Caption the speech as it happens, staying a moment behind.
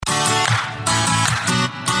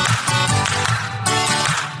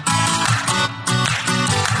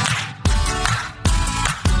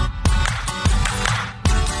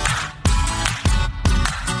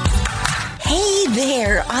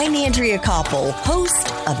Koppel, host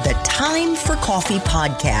of the Time for Coffee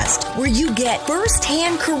podcast, where you get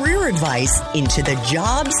firsthand career advice into the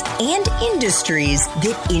jobs and industries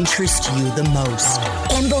that interest you the most.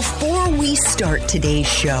 And before we start today's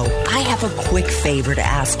show, I have a quick favor to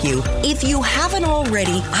ask you. If you haven't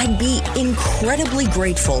already, I'd be incredibly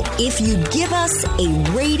grateful if you give us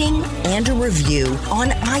a rating and a review on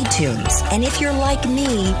iTunes. And if you're like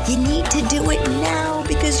me, you need to do it now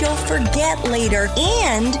because you'll forget later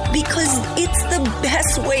and because it's the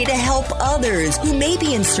best way to help others who may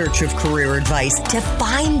be in search of career advice to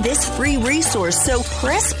find this free resource. So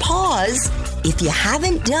press pause if you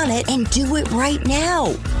haven't done it and do it right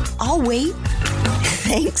now. I'll wait.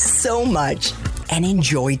 Thanks so much and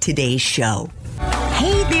enjoy today's show.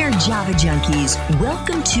 Hey there, Java Junkies.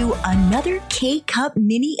 Welcome to another K-Cup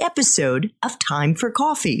mini episode of Time for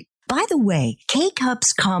Coffee. By the way,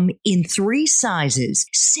 K-Cups come in 3 sizes,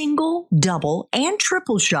 single, double, and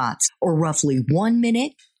triple shots, or roughly 1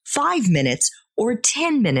 minute, 5 minutes, or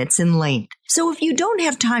 10 minutes in length. So if you don't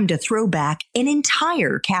have time to throw back an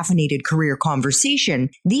entire caffeinated career conversation,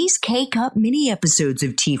 these K-Cup mini episodes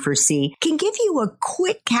of T4C can give you a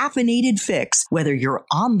quick caffeinated fix, whether you're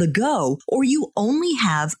on the go or you only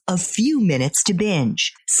have a few minutes to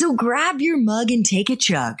binge. So grab your mug and take a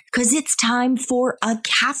chug, because it's time for a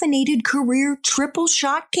caffeinated career triple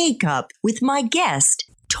shot K-Cup with my guest,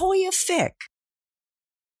 Toya Fick.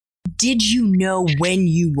 Did you know when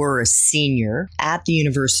you were a senior at the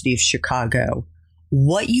University of Chicago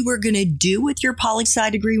what you were going to do with your poli-sci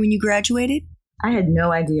degree when you graduated? I had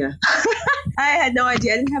no idea. I had no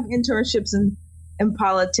idea. I didn't have internships in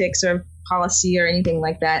politics or policy or anything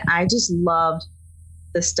like that. I just loved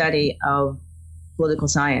the study of political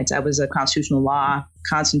science. I was a constitutional law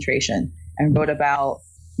concentration and wrote about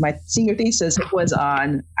my senior thesis was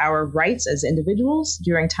on our rights as individuals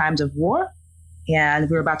during times of war. And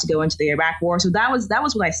we were about to go into the Iraq War. So that was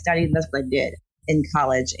what I studied, and that's what I did in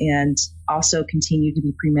college, and also continued to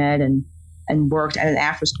be pre-med and worked at an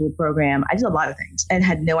after-school program. I did a lot of things and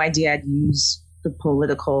had no idea I'd use the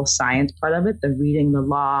political science part of it, the reading the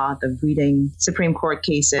law, the reading Supreme Court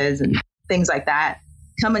cases and things like that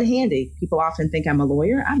come in handy. People often think I'm a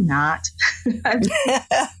lawyer. I'm not. I'm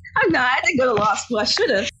not. I didn't go to law school. I should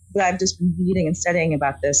have. But I've just been reading and studying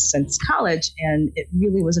about this since college, and it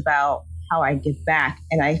really was about how I give back.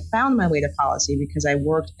 And I found my way to policy because I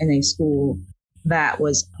worked in a school that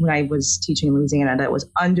was, when I was teaching in Louisiana, that was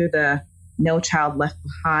under the No Child Left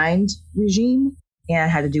Behind regime and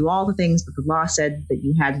had to do all the things that the law said that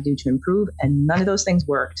you had to do to improve. And none of those things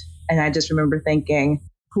worked. And I just remember thinking,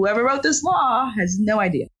 whoever wrote this law has no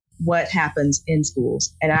idea what happens in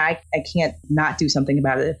schools. And I can't not do something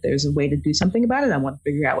about it. If there's a way to do something about it, I want to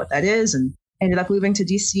figure out what that is. And ended up moving to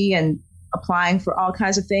DC and applying for all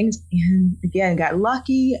kinds of things. And again, got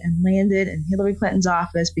lucky and landed in Hillary Clinton's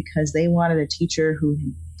office because they wanted a teacher who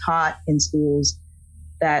had taught in schools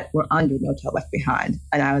that were under No Child Left Behind.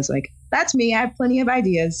 And I was like, that's me. I have plenty of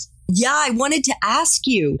ideas. Yeah, I wanted to ask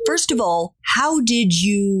you, first of all, how did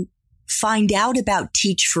you find out about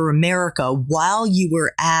Teach for America while you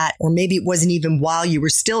were at, or maybe it wasn't even while you were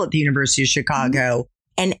still at the University of Chicago?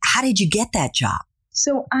 And how did you get that job?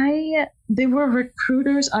 So there were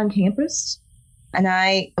recruiters on campus, and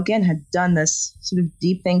I, again, had done this sort of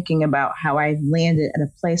deep thinking about how I landed at a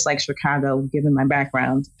place like Chicago, given my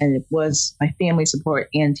background. And it was my family support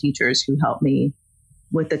and teachers who helped me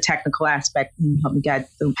with the technical aspect and helped me guide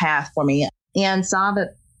the path for me, and saw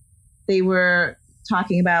that they were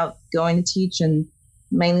talking about going to teach in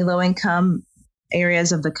mainly low-income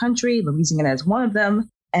areas of the country. Louisiana is one of them,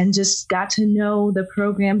 and just got to know the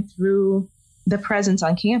program through the presence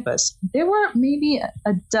on campus. There were maybe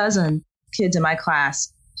a dozen kids in my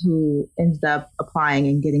class who ended up applying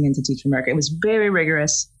and getting into Teach for America. It was very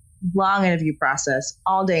rigorous, long interview process,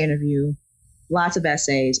 all day interview, lots of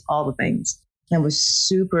essays, all the things. I was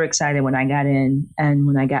super excited when I got in and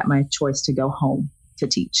when I got my choice to go home to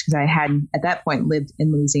teach, because I hadn't at that point lived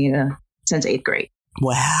in Louisiana since 8th grade.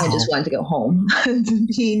 Wow. I just wanted to go home to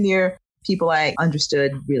be near people I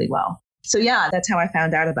understood really well. So yeah, that's how I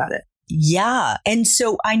found out about it. Yeah. And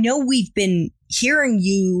so I know we've been hearing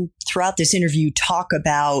you throughout this interview talk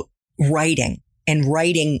about writing and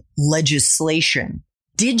writing legislation.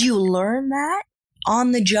 Did you learn that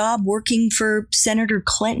on the job working for Senator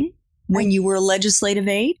Clinton when you were a legislative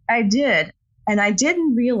aide? I did. And I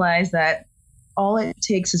didn't realize that all it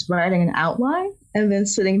takes is writing an outline and then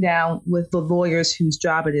sitting down with the lawyers whose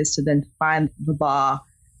job it is to then find the law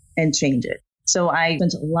and change it. So I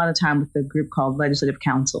spent a lot of time with a group called Legislative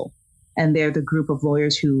Council. And they're the group of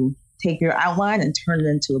lawyers who take your outline and turn it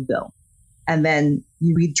into a bill. And then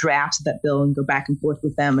you redraft that bill and go back and forth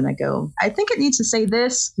with them. And I go, I think it needs to say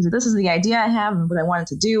this because this is the idea I have and what I wanted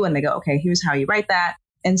to do. And they go, okay, here's how you write that.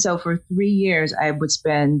 And so for 3 years, I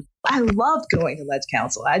loved going to Ledge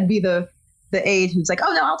Council. I'd be the aide who's like,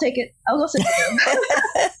 oh, no, I'll take it. I'll go sit with them.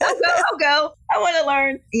 I'll go. I want to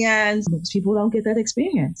learn. And most people don't get that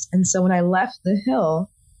experience. And so when I left the Hill,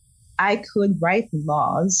 I could write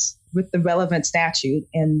laws with the relevant statute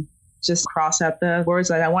and just cross out the words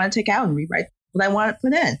that I want to take out and rewrite what I want to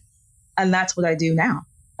put in. And that's what I do now.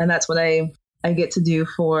 And that's what I get to do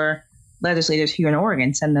for legislators here in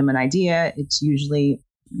Oregon. Send them an idea. It's usually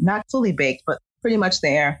not fully baked, but pretty much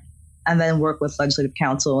there. And then work with legislative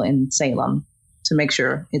counsel in Salem to make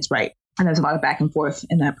sure it's right. And there's a lot of back and forth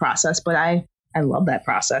in that process. But I love that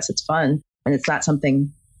process. It's fun. And it's not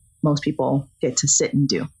something most people get to sit and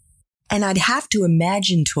do. And I'd have to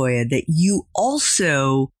imagine, Toya, that you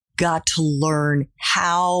also got to learn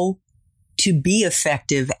how to be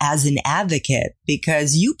effective as an advocate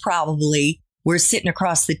because you probably were sitting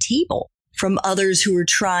across the table from others who were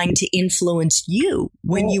trying to influence you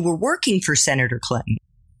when you were working for Senator Clinton.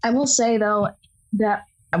 I will say, though, that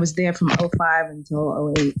I was there from 2005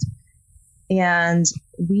 until 2008. And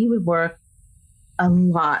we would work a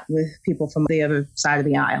lot with people from the other side of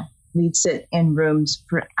the aisle. We'd sit in rooms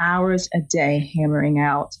for hours a day hammering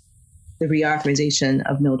out the reauthorization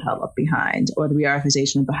of No Child Left Behind or the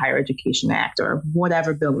reauthorization of the Higher Education Act or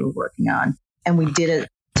whatever bill we were working on. And we did it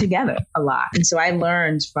together a lot. And so I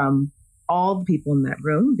learned from all the people in that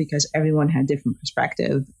room because everyone had different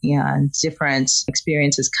perspective and different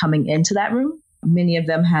experiences coming into that room. Many of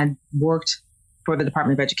them had worked for the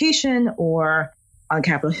Department of Education or on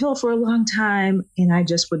Capitol Hill for a long time. And I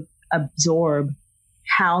just would absorb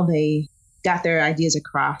how they got their ideas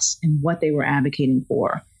across and what they were advocating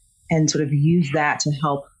for and sort of use that to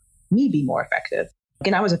help me be more effective.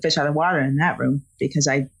 And I was a fish out of water in that room because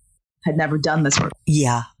I had never done this work.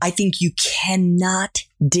 Yeah, I think you cannot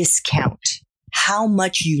discount how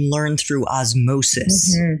much you learn through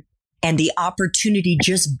osmosis and the opportunity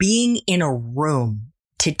just being in a room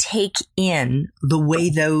to take in the way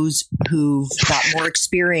those who've got more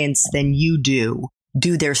experience than you do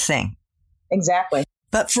their thing. Exactly.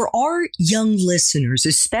 But for our young listeners,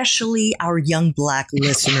 especially our young Black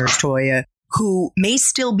listeners, Toya, who may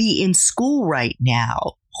still be in school right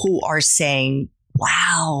now, who are saying,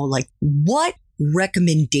 wow, like what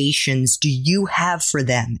recommendations do you have for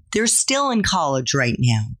them? They're still in college right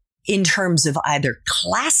now in terms of either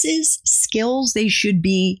classes, skills they should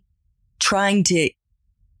be trying to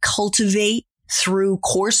cultivate through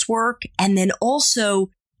coursework, and then also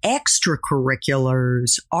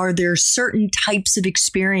extracurriculars. Are there certain types of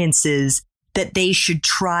experiences that they should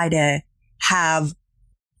try to have?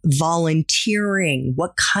 Volunteering,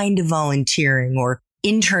 what kind of volunteering, or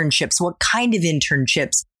internships, what kind of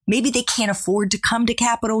internships? Maybe they can't afford to come to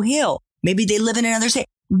Capitol Hill. Maybe they live in another state.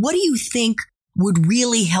 What do you think would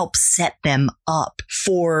really help set them up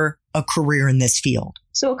for a career in this field?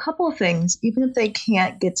 So a couple of things, even if they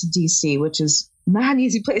can't get to DC, which is not an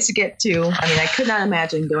easy place to get to. I mean, I could not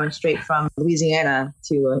imagine going straight from Louisiana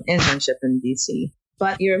to an internship in DC.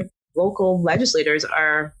 But your local legislators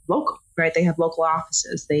are local, right? They have local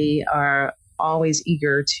offices. They are always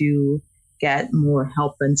eager to get more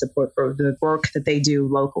help and support for the work that they do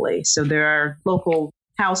locally. So there are local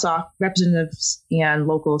House representatives and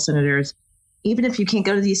local senators. Even if you can't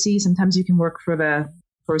go to DC, sometimes you can work for the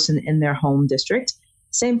person in their home district.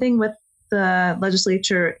 Same thing with the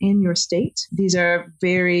legislature in your state. These are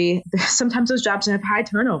sometimes those jobs have high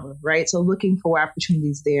turnover, right? So looking for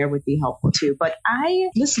opportunities there would be helpful too. But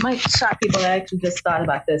this might shock people that I actually just thought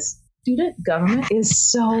about this. Student government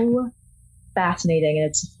is so fascinating. And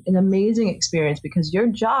it's an amazing experience because your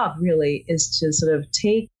job really is to sort of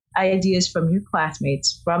take ideas from your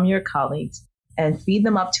classmates, from your colleagues, and feed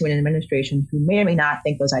them up to an administration who may or may not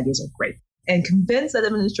think those ideas are great and convince that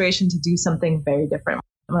administration to do something very different.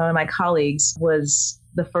 One of my colleagues was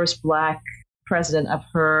the first Black president of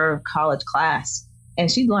her college class, and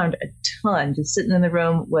she learned a ton just sitting in the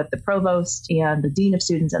room with the provost and the dean of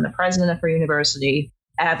students and the president of her university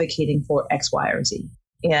advocating for X, Y, or Z.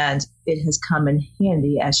 And it has come in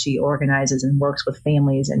handy as she organizes and works with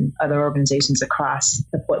families and other organizations across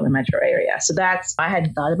the Portland metro area. So I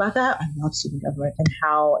hadn't thought about that. I love student government and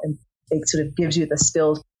how it sort of gives you the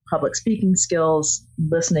skills, public speaking skills,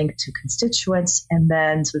 listening to constituents, and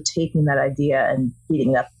then sort of taking that idea and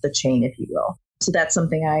feeding up the chain, if you will. So that's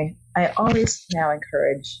something I always now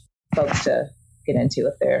encourage folks to get into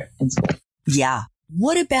if they're in school. Yeah.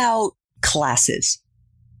 What about classes?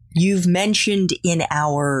 You've mentioned in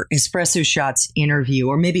our Espresso Shots interview,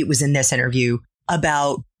 or maybe it was in this interview,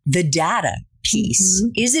 about the data piece.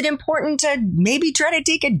 Is it important to maybe try to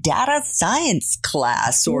take a data science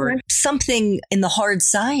class or something in the hard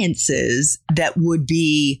sciences that would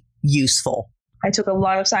be useful? I took a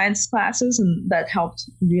lot of science classes, and that helped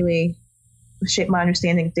really shape my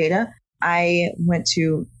understanding of data. I went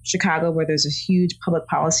to Chicago, where there's a huge public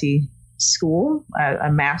policy school.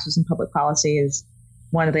 A master's in public policy is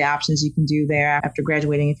one of the options you can do there after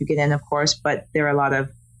graduating, if you get in, of course. But there are a lot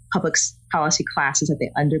of public policy classes at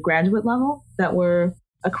the undergraduate level that were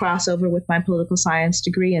a crossover with my political science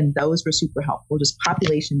degree, and those were super helpful. Just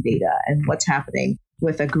population data and what's happening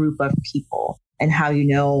with a group of people and how you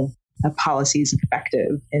know a policy is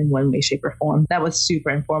effective in one way, shape, or form. That was super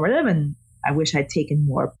informative, and I wish I'd taken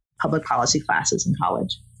more public policy classes in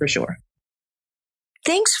college, for sure.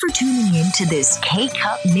 Thanks for tuning in to this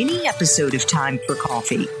K-Cup mini episode of Time for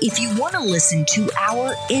Coffee. If you want to listen to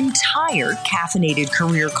our entire caffeinated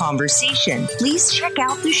career conversation, please check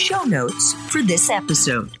out the show notes for this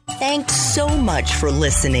episode. Thanks so much for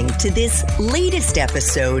listening to this latest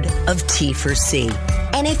episode of T4C.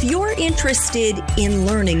 And if you're interested in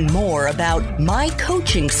learning more about my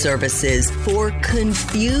coaching services for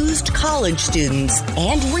confused college students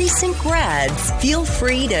and recent grads, feel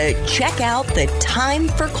free to check out the Time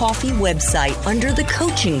for Coffee website under the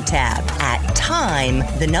coaching tab at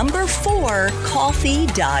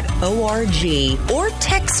time4coffee.org or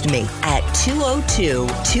text me at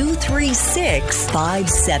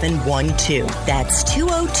 202-236-5712. That's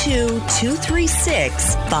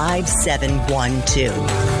 202-236-5712.